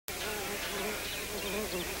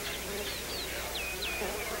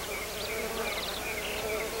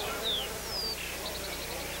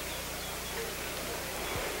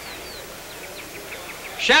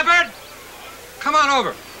Shepard! Come on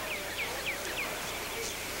over.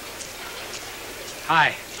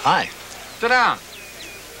 Hi. Hi. Sit down.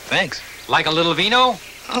 Thanks. Like a little vino?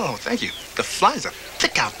 Oh, thank you. The flies are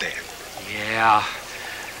thick out there. Yeah.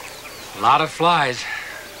 A lot of flies.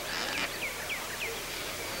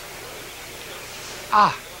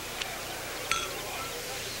 Ah.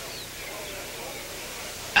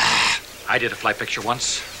 I did a flight picture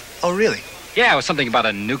once. Oh, really? Yeah, it was something about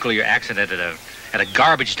a nuclear accident at a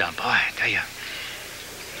garbage dump. Oh, I tell you,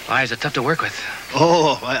 flies are tough to work with.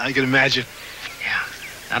 Oh, I can imagine. Yeah,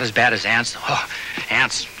 not as bad as ants. Oh,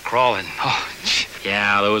 ants crawling. Oh,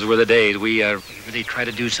 yeah, those were the days. We really tried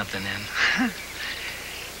to do something then.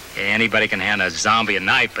 Yeah, anybody can hand a zombie a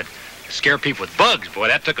knife, but scare people with bugs, boy,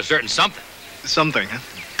 that took a certain something. Something, huh?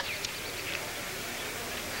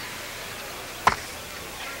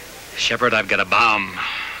 Shepard, I've got a bomb.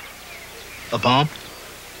 A bomb?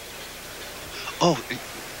 Oh,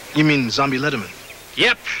 you mean Zombie Letterman?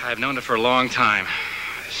 Yep, I've known it for a long time.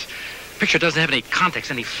 This picture doesn't have any context,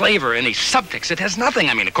 any flavor, any subtext. It has nothing.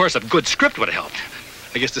 I mean, of course, a good script would have helped.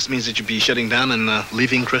 I guess this means that you'd be shutting down and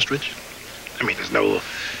leaving Crestridge? I mean, there's no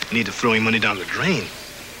need of throwing money down the drain,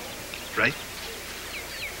 right?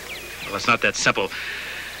 Well, it's not that simple.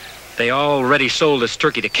 They already sold this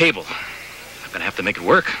turkey to cable. I'm gonna have to make it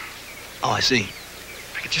work. Oh, I see.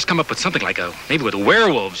 I could just come up with something like maybe with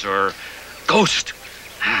werewolves or ghost.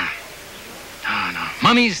 No.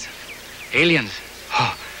 Mummies, aliens.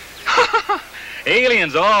 Oh.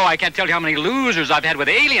 Aliens. Oh, I can't tell you how many losers I've had with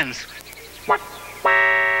aliens.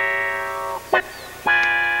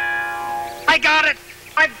 I got it.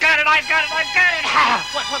 I've got it.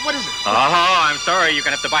 What is it? Oh, I'm sorry. You're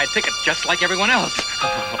gonna have to buy a ticket just like everyone else.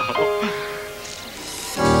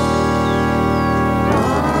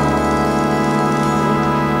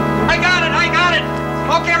 I got it.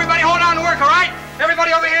 Okay, everybody, hold on to work, all right?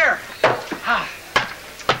 Everybody over here.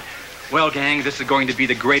 Well, gang, this is going to be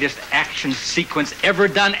the greatest action sequence ever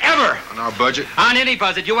done, ever. On our budget? On any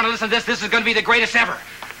budget. You want to listen to this? This is going to be the greatest ever.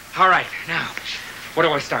 All right, now, where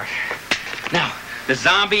do I start? Now, the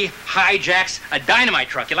zombie hijacks a dynamite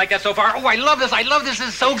truck. You like that so far? Oh, I love this. This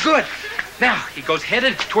is so good. Now, he goes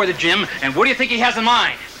headed toward the gym, and what do you think he has in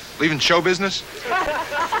mind? Leaving show business?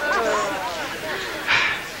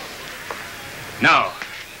 No.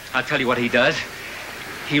 I'll tell you what he does.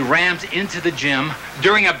 He rams into the gym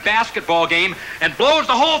during a basketball game and blows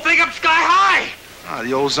the whole thing up sky high. Ah,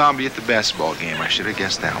 the old zombie at the basketball game. I should have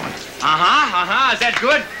guessed that one. Is that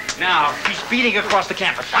good? Now, he's speeding across the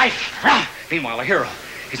campus, right? Meanwhile, a hero.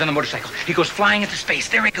 He's on a motorcycle. He goes flying into space.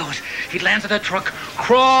 There he goes. He lands at the truck,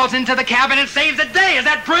 crawls into the cabin, and saves the day. Is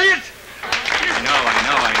that brilliant? I know. I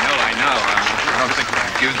don't think I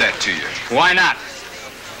can give that to you. Why not?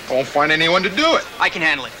 Won't find anyone to do it. I can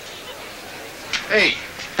handle it. Hey,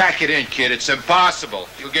 pack it in, kid. It's impossible.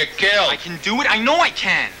 You'll get killed. I can do it. I know I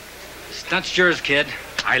can. Stunt's yours, kid.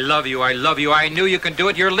 I love you. I knew you can do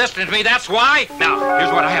it. You're listening to me. That's why. Now,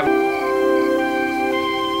 here's what I have.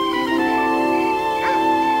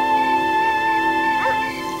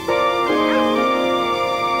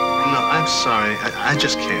 No, I'm sorry. I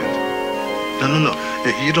just can't. No.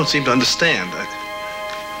 You don't seem to understand.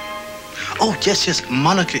 Oh, yes.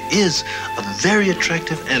 Monica is a very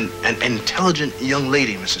attractive and intelligent young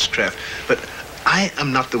lady, Mrs. Kraft. But I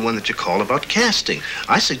am not the one that you call about casting.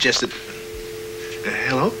 I suggested...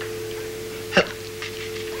 hello?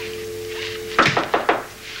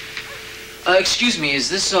 Excuse me, is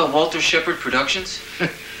this Walter Shepard Productions?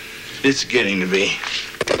 It's getting to be.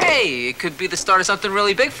 Hey, it could be the start of something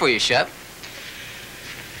really big for you, Shep.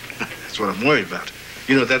 That's what I'm worried about.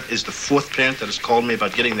 You know, that is the fourth parent that has called me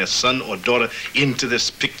about getting their son or daughter into this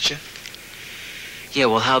picture. Yeah,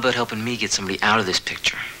 well, how about helping me get somebody out of this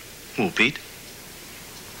picture? Who, Pete?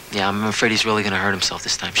 Yeah, I'm afraid he's really gonna hurt himself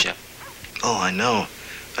this time, Shep. Oh, I know.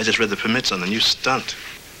 I just read the permits on the new stunt.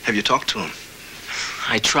 Have you talked to him?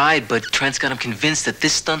 I tried, but Trent's got him convinced that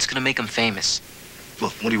this stunt's gonna make him famous. Well,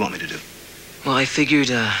 what do you want me to do? Well, I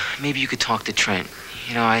figured maybe you could talk to Trent.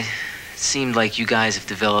 You know, it seemed like you guys have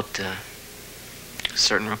developed a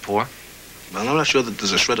certain rapport. Well, I'm not sure that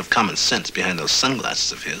there's a shred of common sense behind those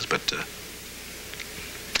sunglasses of his, but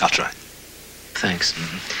I'll try. Thanks.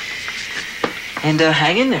 And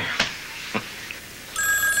hang in there.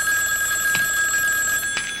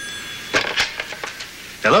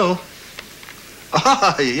 Hello?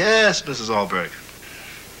 Ah, yes, Mrs. Alberg.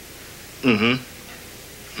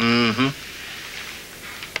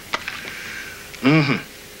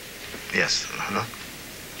 Yes,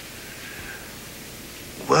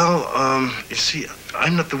 Well, you see,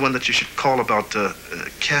 I'm not the one that you should call about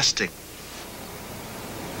casting.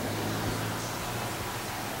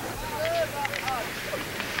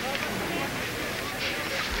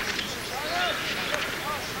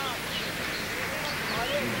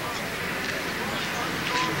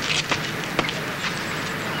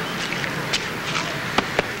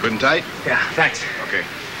 Good and tight? Yeah, thanks. Okay.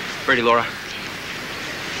 Ready, Laura?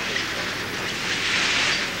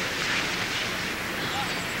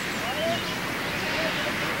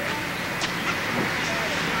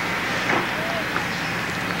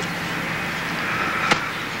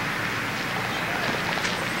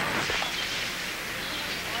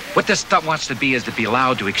 What this stunt wants to be is to be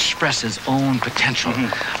allowed to express his own potential.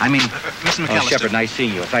 I mean, Mr. oh, McAllister. Shepard, nice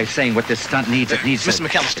seeing you. As I was saying, what this stunt needs, it needs Mr.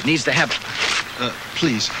 McAllister. It needs to have...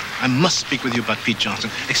 Please, I must speak with you about Pete Johnson.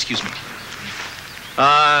 Excuse me.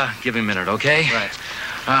 Give me a minute, okay? Right.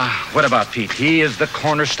 What about Pete? He is the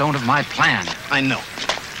cornerstone of my plan. I know.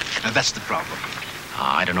 Now, that's the problem.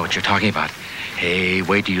 I don't know what you're talking about. Hey,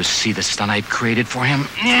 wait till you see the stunt I've created for him.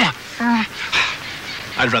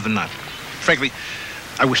 I'd rather not. Frankly,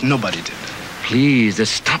 I wish nobody did. Please, this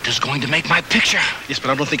stunt is going to make my picture. Yes, but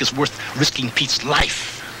I don't think it's worth risking Pete's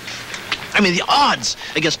life. I mean, the odds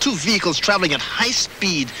against two vehicles traveling at high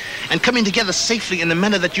speed and coming together safely in the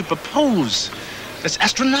manner that you propose, that's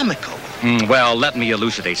astronomical. Well, let me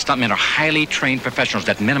elucidate. Stuntmen are highly trained professionals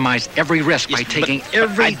that minimize every risk by taking but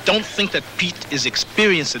every... I don't think that Pete is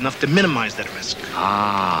experienced enough to minimize that risk.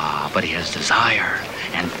 But he has desire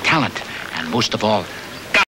and talent, and most of all,